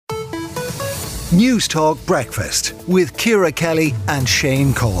News Talk Breakfast with Ciara Kelly and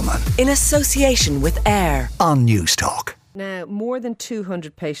Shane Coleman. In association with AIR on News Talk. Now, more than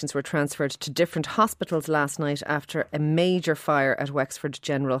 200 patients were transferred to different hospitals last night after a major fire at Wexford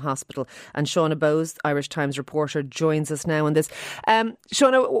General Hospital. And Shauna Bowes, Irish Times reporter, joins us now on this.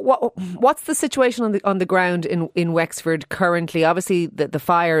 Shauna, what's the situation on the ground in Wexford currently? Obviously, the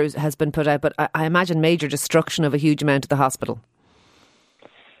fire has been put out, but I imagine major destruction of a huge amount of the hospital.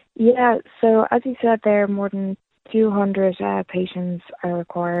 Yeah, so as you said there, more than 200 patients are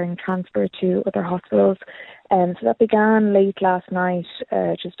requiring transfer to other hospitals. So that began late last night,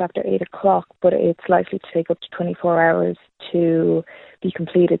 just after 8 o'clock, but it's likely to take up to 24 hours to be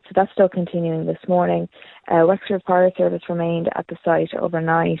completed. So that's still continuing this morning. Wexford Fire Service remained at the site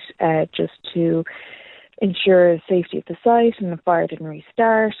overnight just to ensure safety of the site, and the fire didn't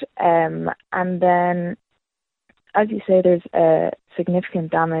restart. And then, as you say, there's significant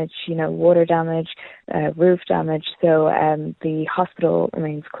damage, water damage, roof damage. So the hospital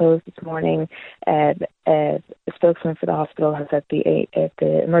remains closed this morning. A spokesman for the hospital has said the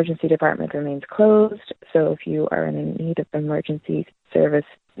emergency department remains closed. So if you are in need of emergency service,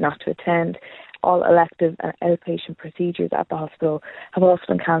 not to attend. All elective and outpatient procedures at the hospital have also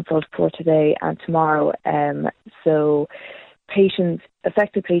been cancelled for today and tomorrow. So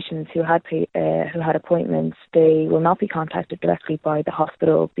affected patients who had appointments, they will not be contacted directly by the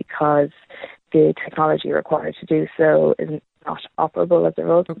hospital because the technology required to do so is not operable as a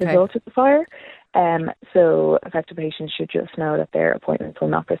result of the fire. So affected patients should just know that their appointments will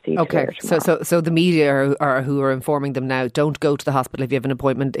not proceed. Okay, so the media who are informing them now, don't go to the hospital if you have an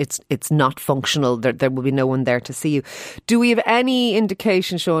appointment. It's not functional. There will be no one there to see you. Do we have any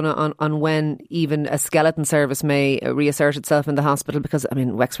indication, Shauna, on when even a skeleton service may reassert itself in the hospital? Because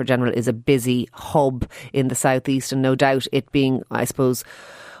Wexford General is a busy hub in the southeast, and no doubt it being, I suppose,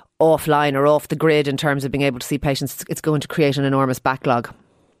 offline or off the grid in terms of being able to see patients, it's going to create an enormous backlog.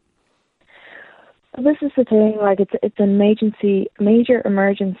 This is the thing, it's an major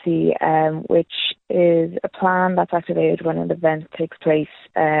emergency, which is a plan that's activated when an event takes place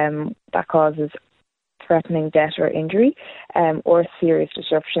that causes threatening death or injury, or serious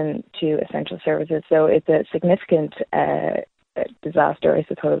disruption to essential services. So it's a significant disaster, I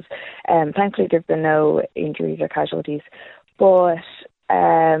suppose. Thankfully, there have been no injuries or casualties, but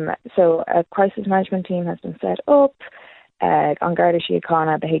so a crisis management team has been set up. An Garda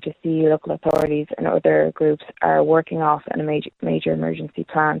Síochána, the HSE, local authorities and other groups are working off on a major emergency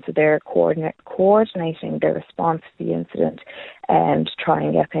plan. So they're coordinating their response to the incident and to try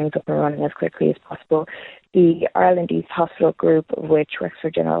and get things up and running as quickly as possible. The Ireland East Hospital Group, of which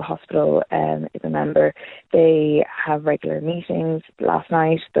Wexford General Hospital is a member, they have regular meetings last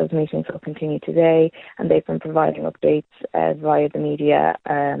night. Those meetings will continue today, and they've been providing updates via the media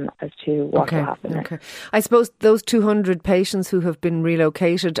as to what will happen next. I suppose those 200 patients who have been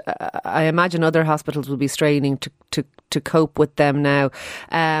relocated, I imagine other hospitals will be straining to cope with them now.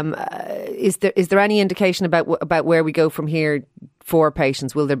 Is there any indication about where we go from here for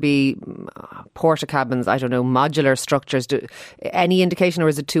patients? Will there be porta cabins, modular structures? Any indication, or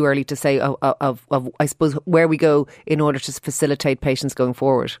is it too early to say of I suppose, where we go in order to facilitate patients going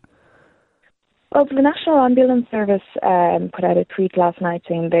forward? Well, the National Ambulance Service put out a tweet last night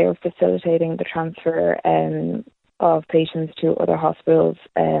saying they are facilitating the transfer of patients to other hospitals,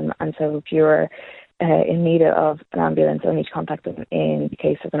 and so if you're in need of an ambulance, only to contact them in the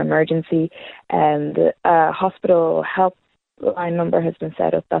case of an emergency. The hospital helpline number has been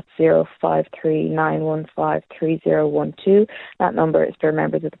set up. That's 053-915-3012. That number is for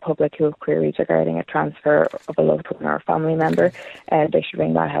members of the public who have queries regarding a transfer of a loved one or a family member. They should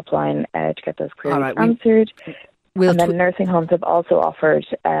ring that helpline to get those queries answered. And then nursing homes have also offered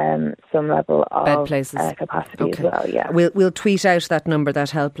some level of bed places, capacity as well. Yeah, we'll tweet out that number,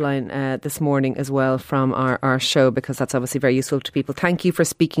 that helpline, this morning as well from our show, because that's obviously very useful to people. Thank you for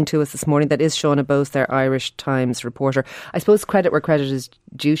speaking to us this morning. That is Shauna Bowes, their Irish Times reporter. I suppose credit where credit is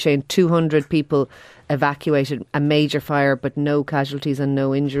due, Shane. 200 people evacuated, a major fire, but no casualties and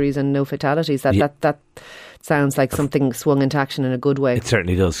no injuries and no fatalities. That sounds like something swung into action in a good way. It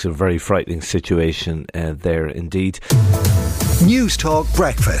certainly does. A very frightening situation there indeed. News Talk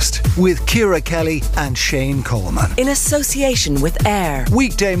Breakfast with Ciara Kelly and Shane Coleman. In association with AIR.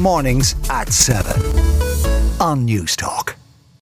 Weekday mornings at 7 on News Talk.